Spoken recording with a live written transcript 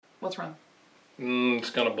What's wrong?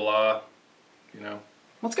 It's kind of blah, you know.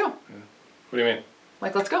 Let's go. Yeah. What do you mean?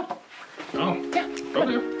 Like, let's go. Oh. Yeah.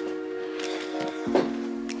 Okay.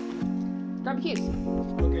 Grab the keys.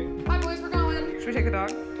 Okay. Hi, boys, we're going. Should we take the dog?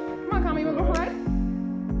 Come on, Tommy, you want to go for a ride?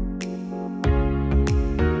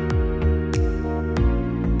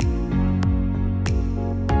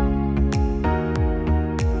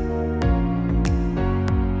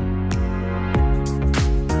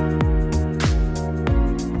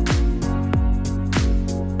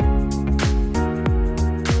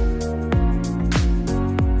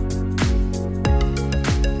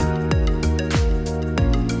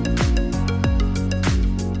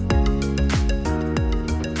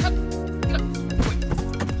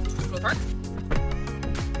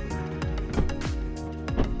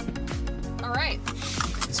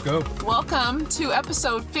 Go. Welcome to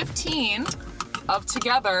episode 15 of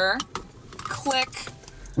Together Click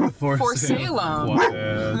for Salem.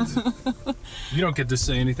 What? You don't get to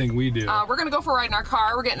say anything we do. We're gonna go for a ride in our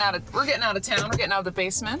car. We're getting out of town. We're getting out of the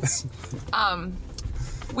basement.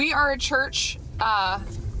 We are a church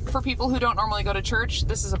for people who don't normally go to church.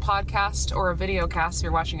 This is a podcast or a video cast if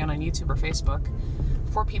you're watching it on YouTube or Facebook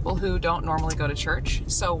for people who don't normally go to church.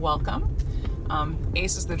 So welcome.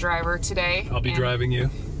 Ace is the driver today. I'll be driving you.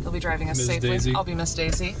 He'll be driving us Ms. safely. Daisy. I'll be Miss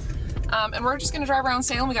Daisy. And we're just going to drive around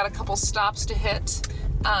Salem. We got a couple stops to hit.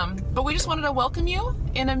 But we just wanted to welcome you.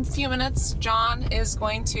 In a few minutes, John is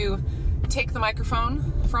going to take the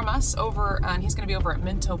microphone from us over, and he's going to be over at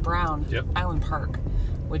Minto Brown Island Park,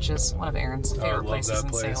 which is one of Aaron's favorite places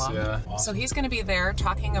in Salem. Yeah. Awesome. So he's going to be there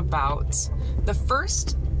talking about the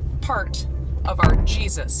first part of our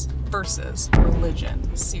Jesus versus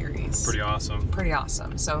Religion series. Pretty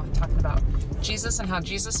awesome. So talking about Jesus and how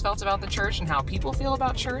Jesus felt about the church and how people feel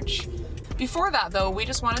about church. Before that, though, we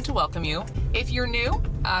just wanted to welcome you. If you're new,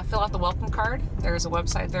 fill out the welcome card. There's a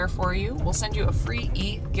website there for you. We'll send you a free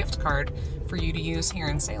e-gift card for you to use here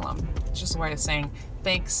in Salem. It's just a way of saying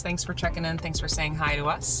thanks. Thanks for checking in. Thanks for saying hi to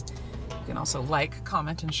us. You can also like,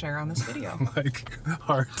 comment, and share on this video. Like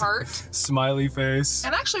heart, smiley face.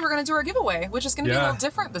 And actually, we're going to do our giveaway, which is going to be a little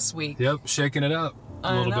different this week. Yep, shaking it up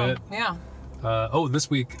a little bit. Yeah. This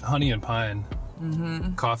week, Honey and Pine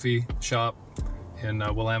coffee shop in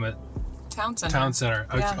Willamette Town Center.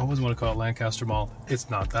 I always want to call it Lancaster Mall. It's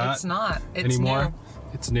not that. It's not. It's anymore. New.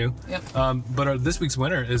 It's new. Yep. But this week's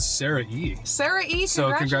winner is Sarah E. Sarah E.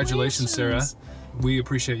 So congratulations, Sarah. We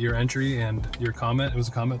appreciate your entry and your comment. It was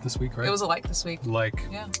a comment this week, right? It was a like this week.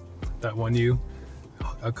 That won you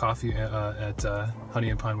a coffee at Honey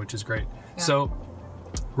and Pine, which is great. Yeah. So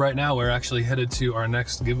right now we're actually headed to our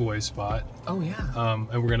next giveaway spot. Oh yeah.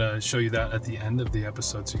 And we're gonna show you that at the end of the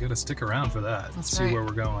episode. So you gotta stick around for that. That's see right. where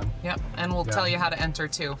we're going. Yep. And we'll tell you how to enter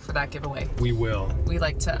too for that giveaway. We will. We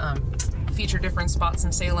like to feature different spots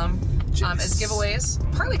in Salem as giveaways,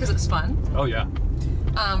 partly because it's fun. Oh yeah.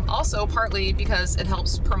 Also partly because it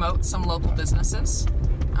helps promote some local businesses.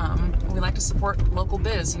 We like to support local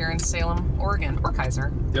biz here in Salem, Oregon, or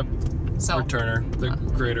Kaiser. Yep. So or Turner, the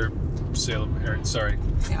greater Salem area. Sorry.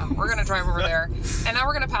 Yeah, we're gonna drive over there, and now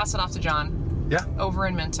we're gonna pass it off to John. Yeah. Over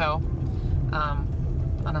in Minto,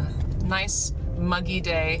 on a nice muggy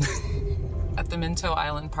day at the Minto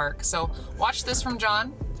Island Park. So watch this from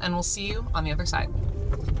John, and we'll see you on the other side.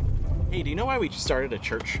 Hey, do you know why we started a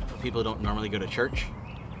church for people who don't normally go to church?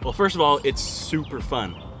 Well, first of all, it's super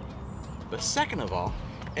fun. But second of all,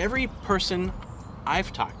 every person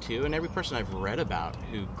I've talked to and every person I've read about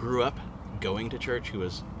who grew up going to church, who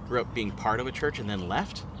grew up being part of a church and then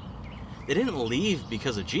left, they didn't leave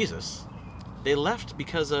because of Jesus. They left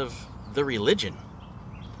because of the religion.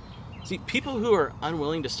 See, people who are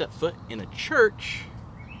unwilling to step foot in a church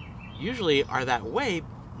usually are that way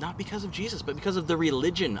not because of Jesus, but because of the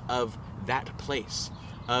religion of that place,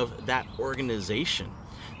 of that organization,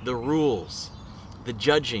 the rules, the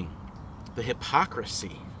judging, the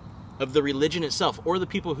hypocrisy of the religion itself, or the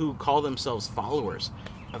people who call themselves followers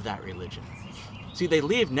of that religion. See, they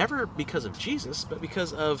leave never because of Jesus, but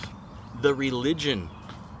because of the religion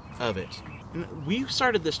of it. And we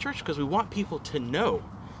started this church because we want people to know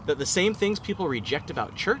that the same things people reject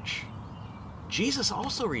about church, Jesus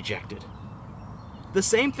also rejected. The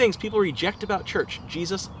same things people reject about church,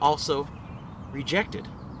 Jesus also rejected.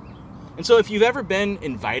 And so if you've ever been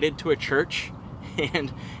invited to a church,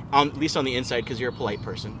 and at least on the inside because you're a polite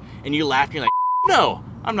person, and you laugh and you're like, no,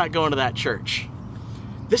 I'm not going to that church.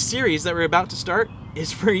 This series that we're about to start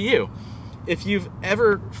is for you. If you've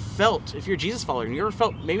ever felt, if you're a Jesus follower, and you ever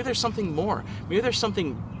felt maybe there's something more, maybe there's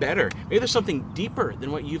something better, maybe there's something deeper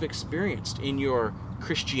than what you've experienced in your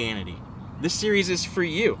Christianity, this series is for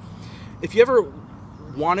you. If you ever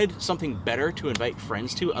wanted something better to invite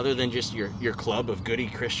friends to other than just your club of goody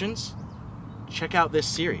Christians, check out this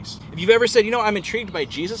series. If you've ever said, I'm intrigued by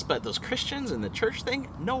Jesus, but those Christians and the church thing,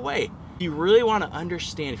 no way. If you really want to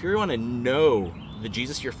understand, if you really want to know the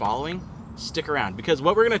Jesus you're following, stick around, because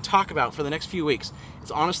what we're going to talk about for the next few weeks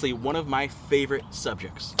is honestly one of my favorite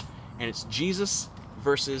subjects, and it's Jesus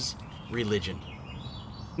versus religion.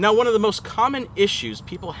 Now, one of the most common issues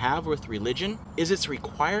people have with religion is its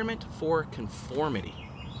requirement for conformity.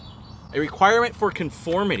 A requirement for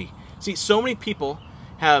conformity. See, so many people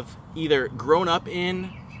have either grown up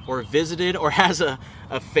in or visited or has a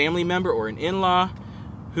family member or an in-law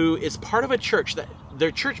who is part of a church that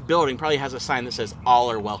their church building probably has a sign that says all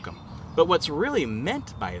are welcome. But what's really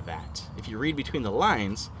meant by that, if you read between the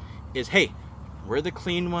lines, is, hey, we're the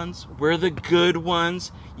clean ones, we're the good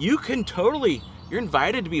ones. You're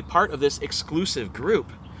invited to be part of this exclusive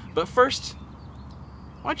group. But first,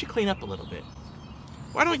 why don't you clean up a little bit?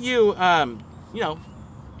 Why don't you,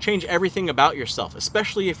 change everything about yourself,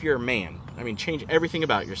 especially if you're a man. Change everything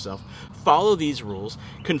about yourself. Follow these rules.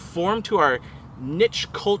 Conform to our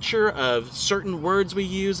niche culture of certain words we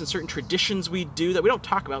use and certain traditions we do that we don't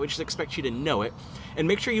talk about. We just expect you to know it. And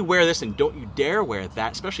make sure you wear this, and don't you dare wear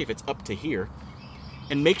that, especially if it's up to here.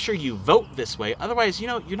 And make sure you vote this way. Otherwise,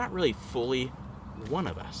 you're not really fully one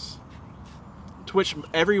of us. To which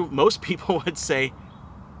most people would say,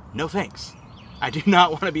 no thanks. I do not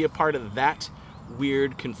want to be a part of that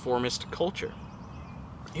weird conformist culture.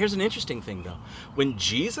 Here's an interesting thing, though. When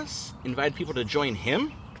Jesus invited people to join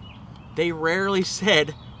him, they rarely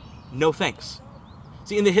said, no thanks.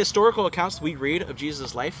 See, in the historical accounts we read of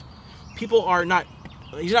Jesus' life, he's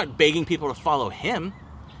not begging people to follow him.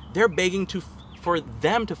 They're begging for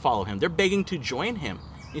them to follow him. They're begging to join him.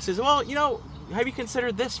 He says, well, have you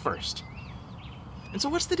considered this first? And so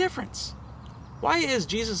what's the difference? Why is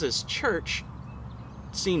Jesus' church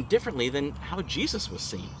seen differently than how Jesus was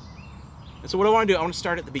seen? And so what I want to do, I want to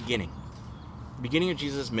start at the beginning of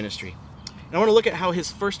Jesus' ministry. And I want to look at how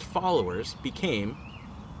his first followers became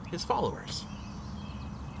his followers.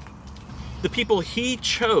 The people he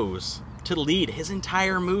chose to lead his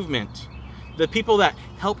entire movement. The people that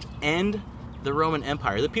helped end the Roman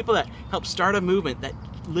Empire. The people that helped start a movement that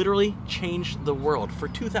literally changed the world for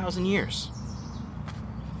 2,000 years.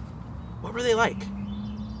 What were they like?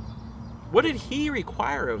 What did he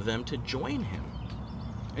require of them to join him?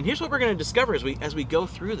 And here's what we're going to discover as we go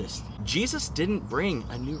through this. Jesus didn't bring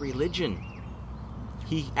a new religion.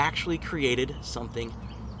 He actually created something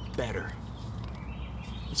better.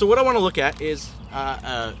 So what I want to look at is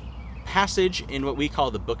a passage in what we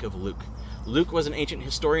call the book of Luke. Luke was an ancient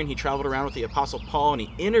historian. He traveled around with the Apostle Paul, and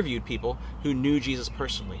he interviewed people who knew Jesus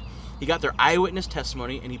personally. He got their eyewitness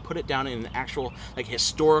testimony, and he put it down in an actual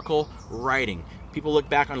historical writing. People look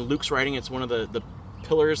back on Luke's writing. It's one of the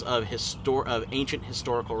pillars of ancient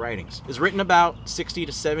historical writings. It's written about 60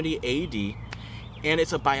 to 70 AD, and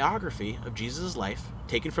it's a biography of Jesus' life,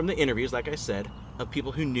 taken from the interviews, like I said, of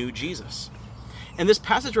people who knew Jesus. And this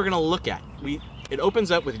passage we're going to look at, it opens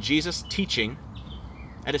up with Jesus teaching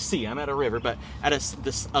at a sea. I'm at a river, but at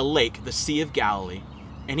a lake, the Sea of Galilee,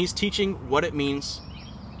 and he's teaching what it means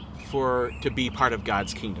to be part of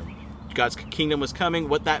God's kingdom. God's kingdom was coming,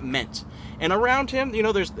 what that meant. And around him,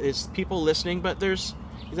 there's people listening, but he's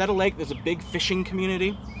at a lake, there's a big fishing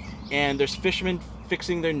community, and there's fishermen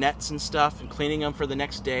fixing their nets and stuff and cleaning them for the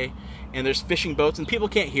next day, and there's fishing boats, and people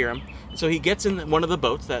can't hear him. And so he gets in one of the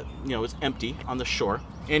boats that is empty on the shore,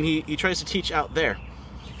 and he tries to teach out there.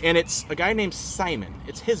 And it's a guy named Simon.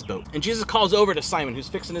 It's his boat. And Jesus calls over to Simon, who's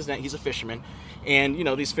fixing his net. He's a fisherman. And,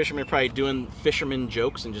 these fishermen are probably doing fisherman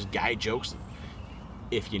jokes and just guy jokes,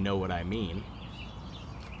 if you know what I mean.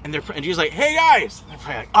 And Jesus is like, hey, guys! And they're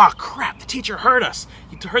probably like, oh, crap, the teacher heard us.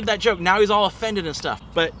 He heard that joke. Now he's all offended and stuff.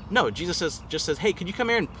 But no, Jesus just says, hey, could you come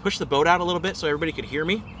here and push the boat out a little bit so everybody could hear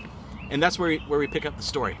me? And that's where we pick up the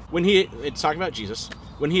story. It's talking about Jesus.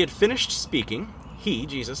 When he had finished speaking,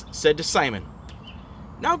 Jesus, said to Simon,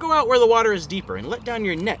 now go out where the water is deeper and let down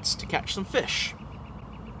your nets to catch some fish.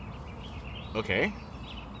 Okay,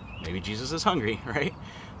 maybe Jesus is hungry, right?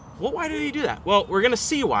 Well, why did he do that? Well, we're going to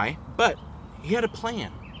see why, but he had a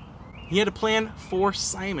plan. He had a plan for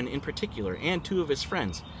Simon in particular and two of his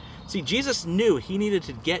friends. See, Jesus knew he needed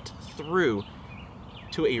to get through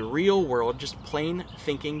to a real world, just plain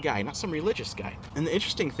thinking guy, not some religious guy. And the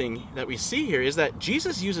interesting thing that we see here is that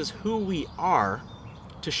Jesus uses who we are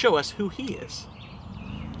to show us who he is.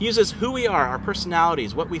 He uses who we are, our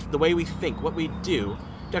personalities, the way we think, what we do,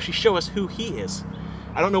 to actually show us who he is.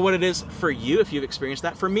 I don't know what it is for you, if you've experienced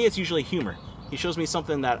that. For me, it's usually humor. He shows me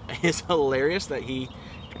something that is hilarious that he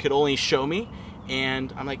could only show me,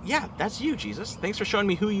 And I'm like, yeah, that's you, Jesus. Thanks for showing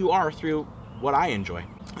me who you are through what I enjoy.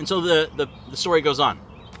 And so the story goes on.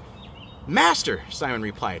 Master, Simon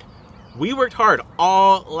replied, we worked hard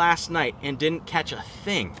all last night and didn't catch a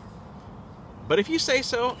thing. But if you say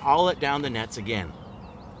so, I'll let down the nets again.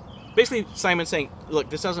 Basically, Simon's saying, look,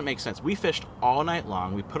 this doesn't make sense. We fished all night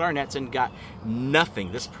long. We put our nets in, got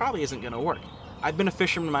nothing. This probably isn't going to work. I've been a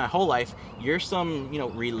fisherman my whole life. You're some,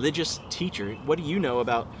 religious teacher. What do you know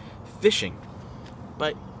about fishing?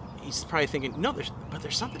 But he's probably thinking, no,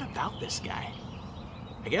 there's something about this guy.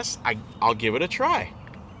 I guess I'll give it a try.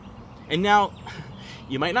 And now,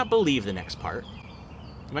 you might not believe the next part.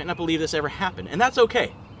 You might not believe this ever happened. And that's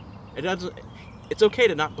okay. It's okay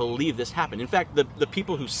to not believe this happened. In fact, the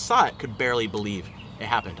people who saw it could barely believe it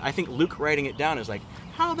happened. I think Luke writing it down is like,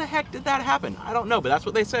 how the heck did that happen? I don't know, but that's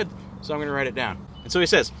what they said, so I'm going to write it down. And so he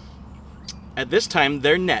says, at this time,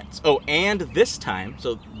 their nets, so this time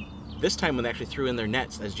when they actually threw in their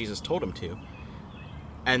nets, as Jesus told them to,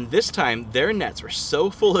 and this time their nets were so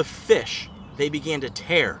full of fish, they began to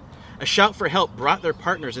tear. A shout for help brought their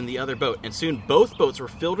partners in the other boat, and soon both boats were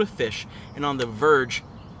filled with fish and on the verge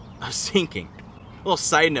of sinking. A little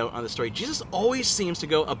side note on the story, Jesus always seems to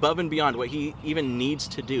go above and beyond what he even needs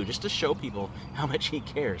to do, just to show people how much he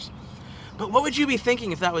cares. But what would you be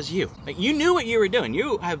thinking if that was you? Like, you knew what you were doing.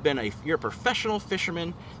 You're a professional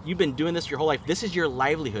fisherman. You've been doing this your whole life. This is your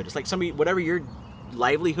livelihood. It's like somebody, whatever your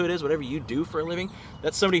livelihood is, whatever you do for a living,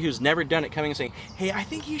 that's somebody who's never done it coming and saying, hey, I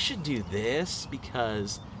think you should do this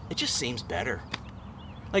because it just seems better.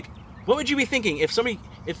 Like, what would you be thinking if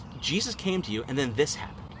Jesus came to you and then this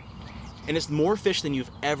happened? And it's more fish than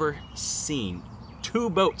you've ever seen.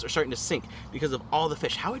 2 boats are starting to sink because of all the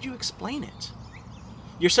fish. How would you explain it?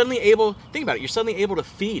 You're suddenly able to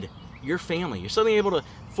feed your family. You're suddenly able to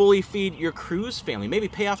fully feed your crew's family, maybe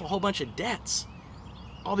pay off a whole bunch of debts,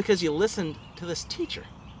 all because you listened to this teacher.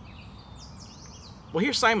 Well,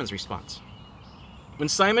 here's Simon's response. When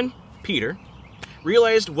Simon Peter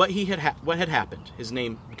realized what had happened, his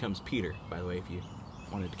name becomes Peter, by the way, if you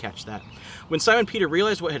wanted to catch that. When Simon Peter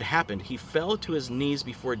realized what had happened, he fell to his knees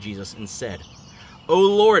before Jesus and said, "O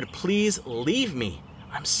Lord, please leave me.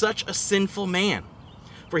 I'm such a sinful man."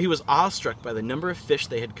 For he was awestruck by the number of fish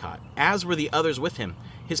they had caught, as were the others with him.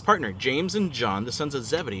 His partner, James and John, the sons of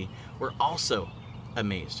Zebedee, were also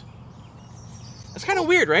amazed. That's kind of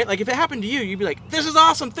weird, right? Like, if it happened to you, you'd be like, this is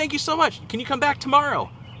awesome, thank you so much. Can you come back tomorrow?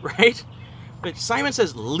 Right? But Simon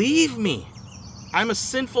says, leave me. I'm a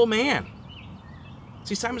sinful man.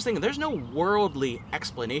 See, Simon's thinking, there's no worldly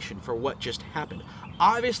explanation for what just happened.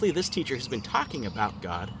 Obviously, this teacher who's been talking about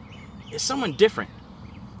God is someone different.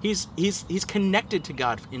 He's connected to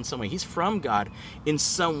God in some way. He's from God in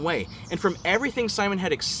some way. And from everything Simon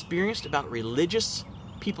had experienced about religious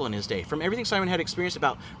people in his day, from everything Simon had experienced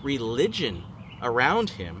about religion around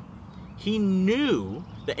him, he knew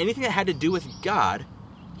that anything that had to do with God,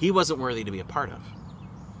 he wasn't worthy to be a part of.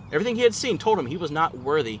 Everything he had seen told him he was not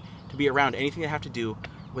worthy to be around anything that had to do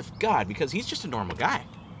with God, because he's just a normal guy,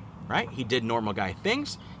 right? He did normal guy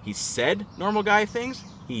things. He said normal guy things.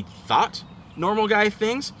 He thought normal guy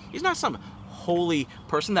things. He's not some holy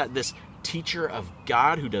person that this teacher of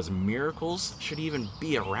God who does miracles should even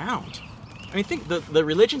be around. I mean, think the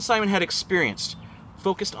religion Simon had experienced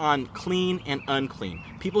focused on clean and unclean,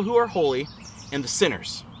 people who are holy and the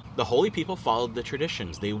sinners. The holy people followed the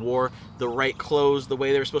traditions. They wore the right clothes the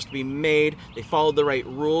way they were supposed to be made. They followed the right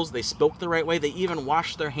rules. They spoke the right way. They even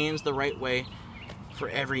washed their hands the right way for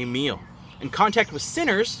every meal. And contact with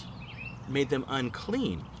sinners made them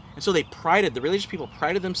unclean. And so the religious people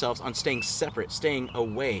prided themselves on staying separate, staying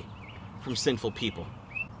away from sinful people.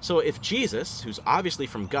 So if Jesus, who's obviously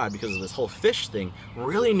from God because of this whole fish thing,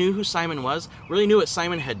 really knew who Simon was, really knew what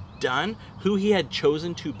Simon had done, who he had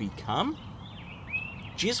chosen to become,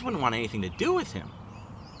 Jesus wouldn't want anything to do with him.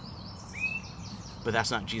 But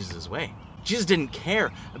that's not Jesus' way. Jesus didn't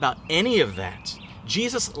care about any of that.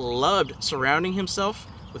 Jesus loved surrounding himself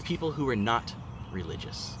with people who were not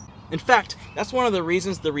religious. In fact, that's one of the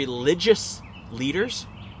reasons the religious leaders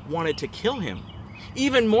wanted to kill him.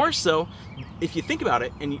 Even more so, if you think about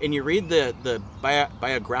it, and you read the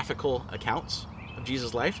biographical accounts of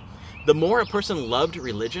Jesus' life, the more a person loved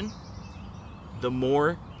religion, the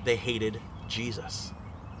more they hated Jesus.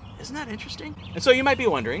 Isn't that interesting? And so you might be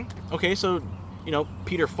wondering, okay, so,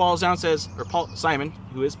 Peter falls down and says, or Simon,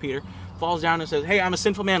 who is Peter, falls down and says, hey, I'm a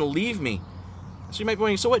sinful man, leave me. So you might be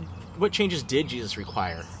wondering, so what changes did Jesus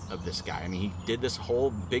require of this guy? I mean, he did this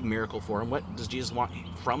whole big miracle for him. What does Jesus want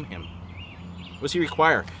from him? What does he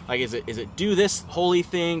require? Like, is it do this holy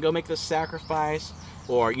thing, go make this sacrifice,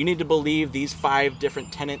 or you need to believe these 5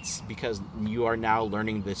 different tenets because you are now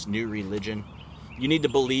learning this new religion? You need to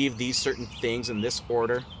believe these certain things in this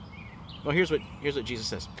order. Well, here's what Jesus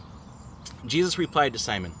says. Jesus replied to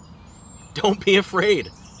Simon, "Don't be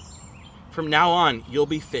afraid. From now on, you'll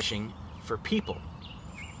be fishing for people."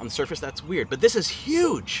 On the surface, that's weird, but this is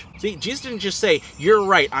huge. See, Jesus didn't just say, "You're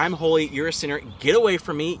right, I'm holy, you're a sinner, get away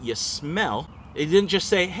from me, you smell." He didn't just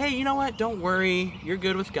say, "Hey, you know what, don't worry, you're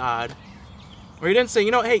good with God." Or he didn't say,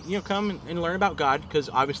 "Hey, come and learn about God, because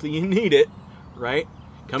obviously you need it, right?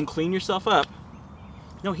 Come clean yourself up."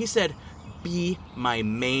 No, he said, "Be my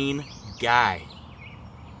main guy.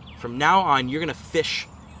 From now on, you're going to fish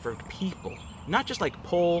for people." Not just like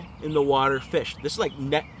pull in the water fish. This is like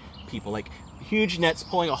net people, like huge nets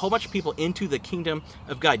pulling a whole bunch of people into the kingdom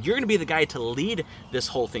of God. You're going to be the guy to lead this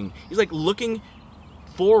whole thing. He's like looking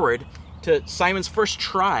forward to Simon's first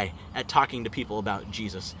try at talking to people about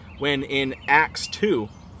Jesus. When in Acts 2,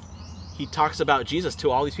 he talks about Jesus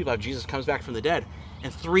to all these people, how Jesus comes back from the dead,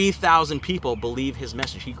 and 3,000 people believe his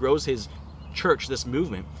message. He grows his church, this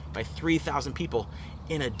movement, by 3,000 people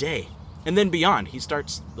in a day. And then beyond, he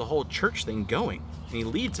starts the whole church thing going, and he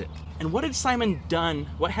leads it. And what had Simon done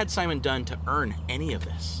to earn any of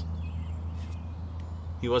this?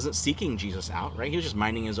 He wasn't seeking Jesus out, right? He was just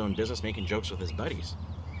minding his own business, making jokes with his buddies.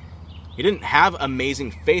 He didn't have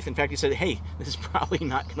amazing faith. In fact, he said, "Hey, this is probably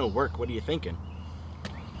not going to work. What are you thinking?"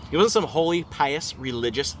 He wasn't some holy, pious,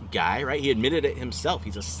 religious guy, right? He admitted it himself.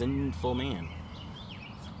 He's a sinful man.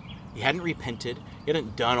 He hadn't repented. He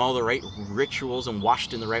hadn't done all the right rituals and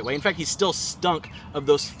washed in the right way. In fact, he still stunk of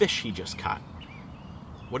those fish he just caught.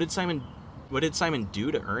 What did Simon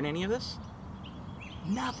do to earn any of this?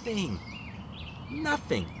 Nothing.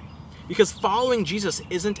 Nothing. Because following Jesus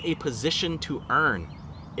isn't a position to earn.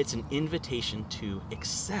 It's an invitation to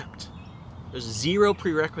accept. There's zero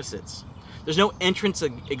prerequisites. There's no entrance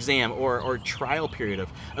exam or trial period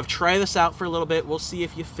of try this out for a little bit. We'll see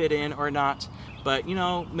if you fit in or not. But,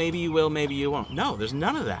 maybe you will, maybe you won't. No, there's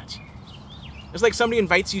none of that. It's like somebody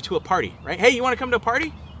invites you to a party, right? "Hey, you want to come to a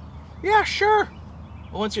party?" "Yeah, sure."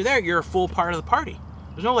 Well, once you're there, you're a full part of the party.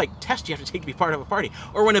 There's no test you have to take to be part of a party.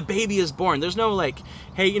 Or when a baby is born, there's no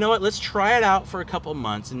 "Hey, you know what? Let's try it out for a couple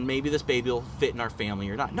months and maybe this baby will fit in our family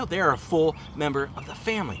or not." No, they are a full member of the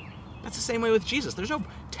family. That's the same way with Jesus. There's no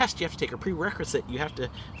test you have to take or prerequisite you have to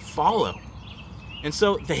follow. And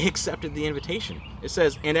so they accepted the invitation. It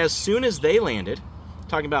says, and as soon as they landed,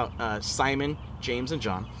 talking about Simon, James, and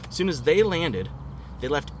John, as soon as they landed, they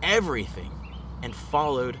left everything and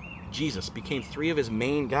followed Jesus, became 3 of his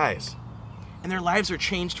main guys. And their lives are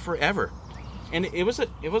changed forever. And it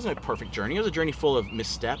wasn't a perfect journey. It was a journey full of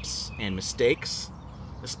missteps and mistakes,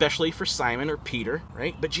 especially for Simon or Peter,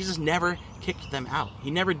 right? But Jesus never kicked them out.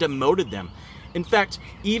 He never demoted them. In fact,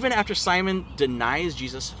 even after Simon denies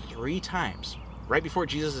Jesus 3 times, right before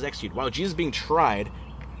Jesus is executed, while Jesus is being tried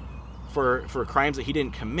for crimes that he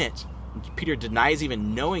didn't commit, Peter denies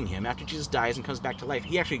even knowing him. After Jesus dies and comes back to life,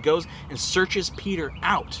 he actually goes and searches Peter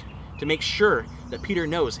out to make sure that Peter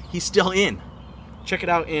knows he's still in. Check it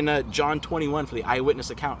out in John 21 for the eyewitness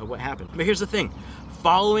account of what happened. But here's the thing.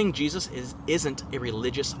 Following Jesus isn't a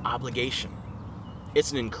religious obligation.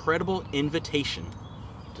 It's an incredible invitation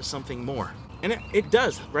to something more. And it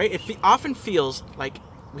does, right? It often feels like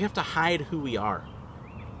we have to hide who we are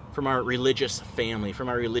from our religious family, from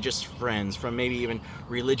our religious friends, from maybe even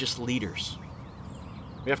religious leaders.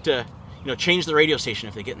 We have to, change the radio station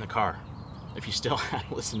if they get in the car, if you still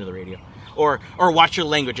listen to the radio, or watch your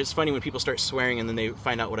language. It's funny when people start swearing and then they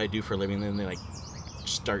find out what I do for a living, and then they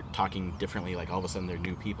start talking differently, all of a sudden they're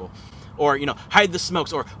new people. Or hide the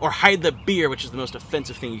smokes, or hide the beer, which is the most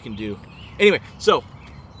offensive thing you can do. Anyway, so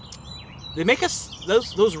they make us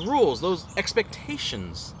those rules, those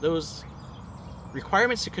expectations, those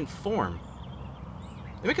requirements to conform.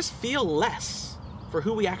 They make us feel less for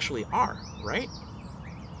who we actually are, right?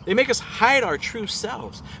 They make us hide our true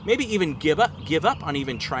selves. Maybe even give up on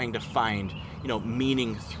even trying to find,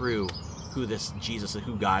 meaning through who this Jesus,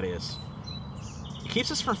 who God is. It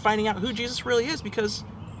keeps us from finding out who Jesus really is, because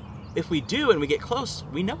if we do and we get close,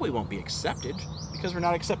 we know we won't be accepted because we're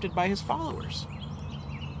not accepted by his followers.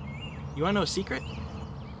 You want to know a secret?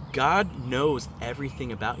 God knows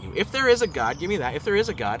everything about you. If there is a God, give me that. If there is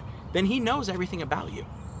a God, then he knows everything about you.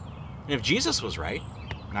 And if Jesus was right,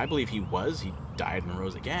 and I believe he died and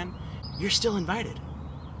rose again, you're still invited.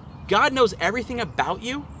 God knows everything about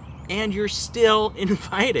you, and you're still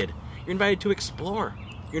invited. You're invited to explore.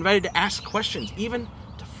 You're invited to ask questions, even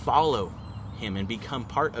to follow him and become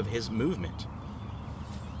part of his movement.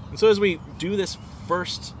 And so as we do this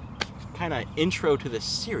first kind of intro to this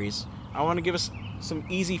series, I want to give us some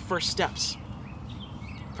easy first steps.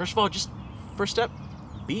 First of all, first step,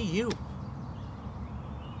 be you.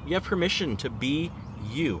 You have permission to be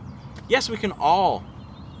you. Yes, we can all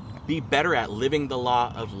be better at living the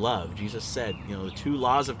law of love. Jesus said, the 2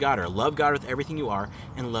 laws of God are love God with everything you are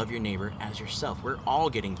and love your neighbor as yourself. We're all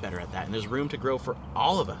getting better at that, and there's room to grow for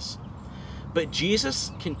all of us. But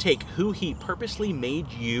Jesus can take who he purposely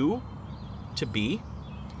made you to be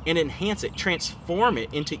and enhance it, transform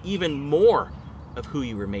it into even more of who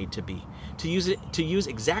you were made to be. To use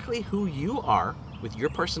exactly who you are with your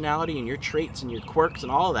personality and your traits and your quirks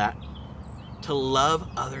and all of that, to love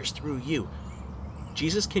others through you.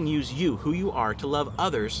 Jesus can use you, who you are, to love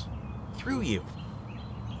others through you.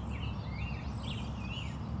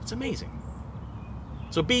 It's amazing.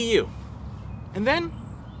 So be you. And then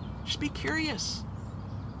just be curious.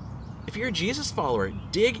 If you're a Jesus follower,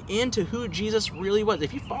 dig into who Jesus really was.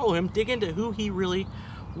 If you follow him, dig into who he really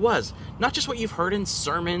was. Not just what you've heard in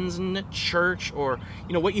sermons and at church, or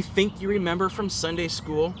what you think you remember from Sunday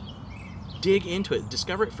school. Dig into it.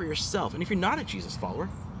 Discover it for yourself. And if you're not a Jesus follower,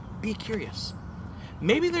 be curious.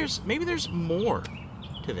 Maybe there's more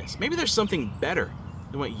to this. Maybe there's something better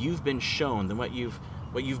than what you've been shown, than what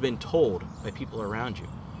you've been told by people around you.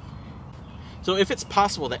 So if it's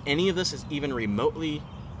possible that any of this is even remotely,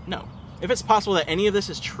 if it's possible that any of this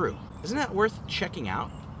is true, isn't that worth checking out?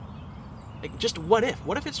 Like, just what if?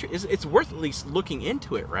 What if it's true? It's worth at least looking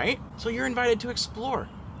into it, right? So you're invited to explore.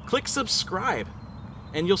 Click subscribe,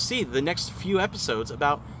 and you'll see the next few episodes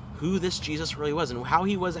about who this Jesus really was and how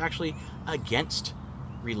he was actually against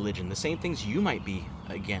religion, the same things you might be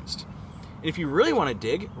against. And if you really want to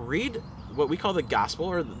dig, read what we call the gospel,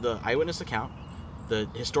 or the eyewitness account, the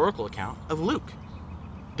historical account of Luke.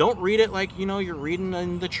 Don't read it like you're reading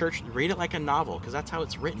in the church. Read it like a novel, because that's how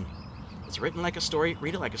it's written. It's written like a story.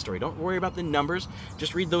 Read it like a story. Don't worry about the numbers.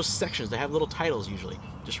 Just read those sections. They have little titles usually.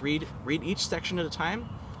 Just read each section at a time,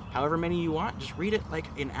 however many you want. Just read it like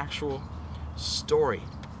an actual story.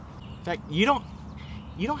 In fact, you don't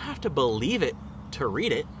have to believe it to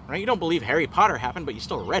read it, right? You don't believe Harry Potter happened, but you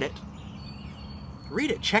still read it.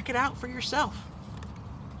 Read it. Check it out for yourself.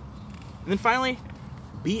 And then finally,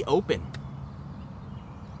 be open.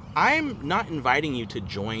 I'm not inviting you to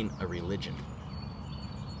join a religion.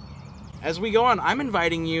 As we go on, I'm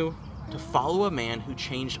inviting you to follow a man who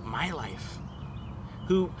changed my life.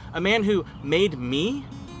 A man who made me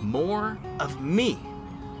more of me.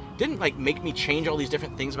 Didn't make me change all these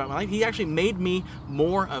different things about my life. He actually made me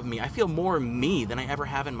more of me. I feel more me than I ever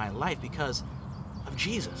have in my life because of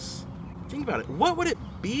Jesus. Think about it. What would it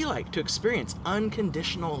be like to experience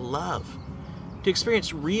unconditional love? To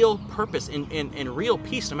experience real purpose and real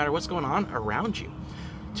peace no matter what's going on around you?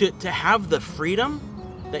 To have the freedom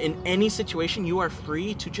that in any situation you are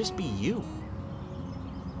free to just be you?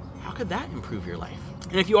 How could that improve your life?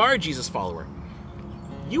 And if you are a Jesus follower,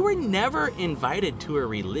 you were never invited to a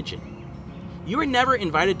religion. You were never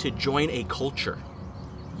invited to join a culture.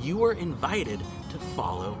 You were invited to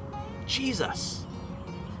follow Jesus.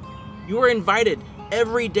 You were invited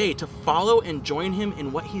every day to follow and join him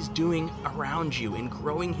in what he's doing around you, in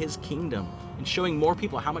growing his kingdom, and showing more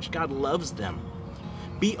people how much God loves them.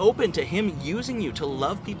 Be open to him using you to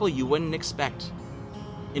love people you wouldn't expect,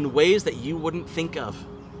 in ways that you wouldn't think of.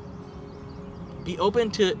 Be open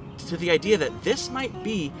to the idea that this might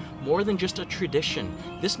be more than just a tradition.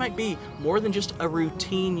 This might be more than just a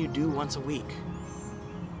routine you do once a week.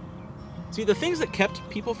 See, the things that keep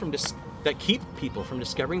people from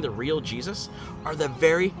discovering the real Jesus are the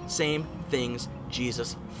very same things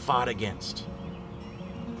Jesus fought against.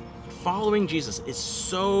 Following Jesus is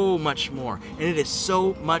so much more, and it is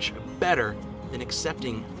so much better than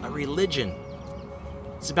accepting a religion.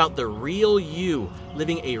 It's about the real you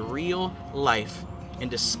living a real life and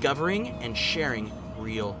discovering and sharing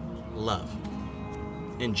real love.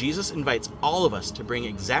 And Jesus invites all of us to bring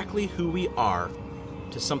exactly who we are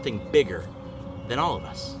to something bigger than all of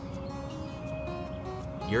us.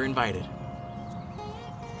 You're invited.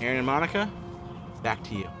 Aaron and Monica, back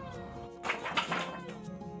to you.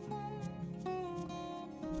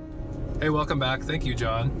 Hey, welcome back. Thank you,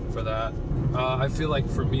 John, for that. I feel like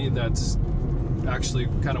for me, that's actually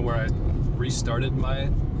kind of where I restarted my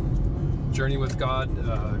journey with God.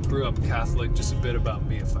 Grew up Catholic. Just a bit about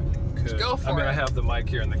me, if I could. Go for it. I have the mic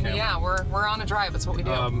here in the camera. Yeah, we're on a drive. It's what we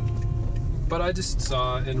do. But I just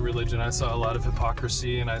saw in religion, I saw a lot of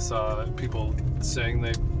hypocrisy, and I saw people saying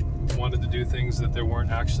they wanted to do things that they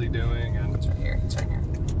weren't actually doing. And It's right here.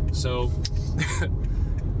 so,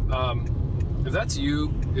 if that's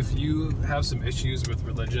you, if you have some issues with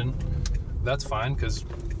religion, that's fine, because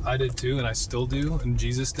I did too, and I still do, and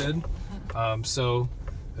Jesus did. So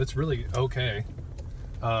it's really okay.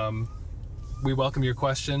 We welcome your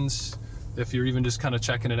questions if you're even just kind of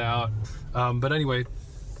checking it out. But anyway,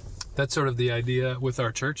 that's sort of the idea with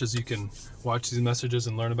our church, is you can watch these messages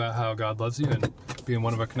and learn about how God loves you, and be in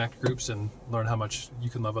one of our Connect groups and learn how much you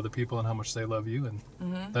can love other people and how much they love you,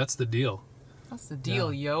 and that's the deal. That's the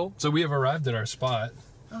deal, yo. So we have arrived at our spot.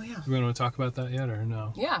 Oh, yeah. Do we want to talk about that yet, or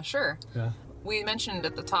no? Yeah, sure. Yeah. We mentioned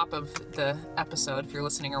at the top of the episode, if you're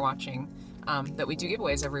listening or watching, that we do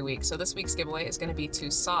giveaways every week. So this week's giveaway is going to be to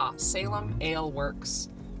SAW, Salem Ale Works.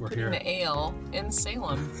 We're Putting here. the ale in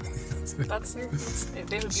Salem. They have a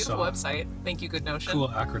beautiful SAW. website. Thank you, Good Notion. Cool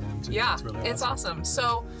acronym too. Yeah, It's really it's awesome.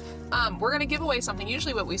 So we're going to give away something.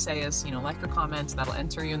 Usually what we say is, like or comment, that'll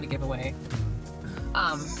enter you in the giveaway.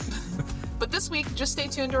 But this week, just stay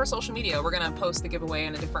tuned to our social media. We're going to post the giveaway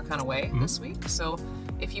in a different kind of way this week. So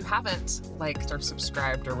if you haven't liked or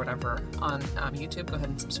subscribed or whatever on YouTube, go ahead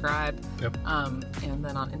and subscribe. Yep. And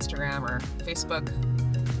then on Instagram or Facebook,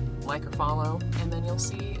 like or follow, and then you'll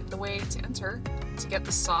see the way to enter to get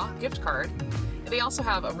the SAW gift card. And they also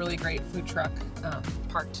have a really great food truck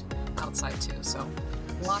parked outside too. So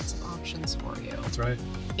lots of options for you. That's right.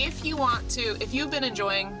 If you've been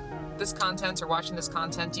enjoying this content or watching this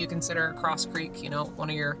content, do you consider Cross Creek, one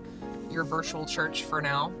of your virtual church for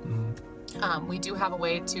now? We do have a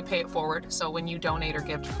way to pay it forward. So when you donate or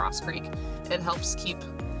give to Cross Creek, it helps keep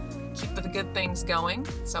the good things going.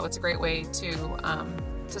 So it's a great way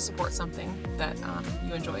to support something that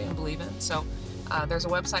you enjoy and believe in. So there's a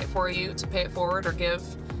website for you to pay it forward or give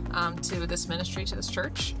to this ministry, to this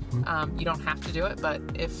church. You don't have to do it, but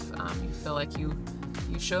if you feel like you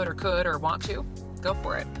should or could or want to, go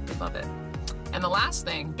for it. We'd love it. And the last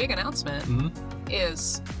thing, big announcement,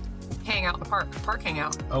 is hang out in the park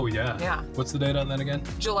hangout. Oh yeah. Yeah. What's the date on that again?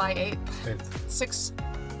 July 8th, 8th.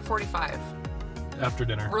 6:45. After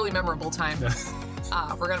dinner. Really memorable time. Yeah.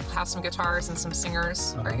 We're gonna have some guitars and some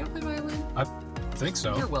singers. Are you gonna play violin? I think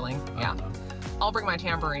so. You're willing. I Yeah. don't know. I'll bring my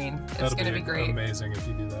tambourine. It's That'll gonna be great. Amazing if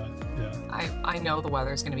you do that. Yeah. I know the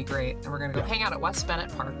weather's gonna be great, and we're gonna go hang out at West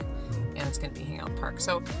Bennett Park. And it's going to be Hangout Park.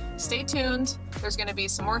 So stay tuned. There's going to be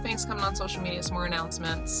some more things coming on social media, some more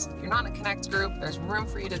announcements. If you're not in a Connect group, there's room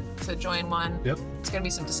for you to join one. Yep. There's going to be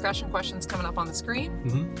some discussion questions coming up on the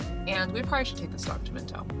screen. And we probably should take this dog to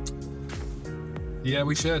Minto. Yeah,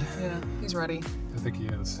 we should. Yeah, he's ready. I think he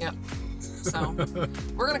is. Yep. So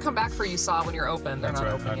we're going to come back for you, SAW, when you're open. They're That's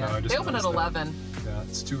not right. open I know. I yet. just They open at noticed that. 11. Yeah,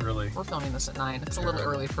 it's too early. We're filming this at 9. It's a little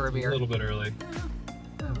early for a beer. A little bit early.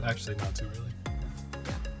 Actually, not too early.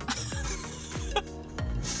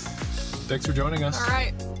 Thanks for joining us All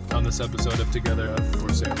right. on this episode of Together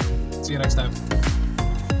for Sale. See you next time.